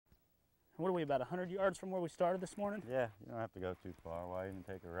What are we, about 100 yards from where we started this morning? Yeah, you don't have to go too far. Why even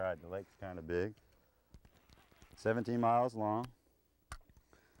take a ride? The lake's kind of big. 17 miles long.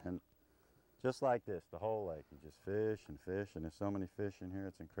 And just like this, the whole lake, you just fish, and there's so many fish in here,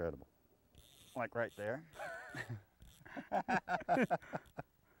 it's incredible. Like right there.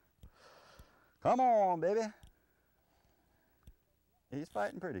 Come on, baby. He's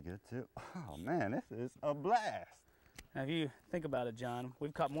fighting pretty good too. Oh man, this is a blast. Now if you think about it, John,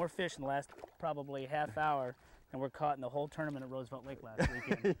 we've caught more fish in the last probably half hour than we're caught in the whole tournament at Roosevelt Lake last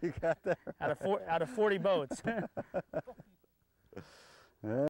weekend. You got that right. Out of 40 boats.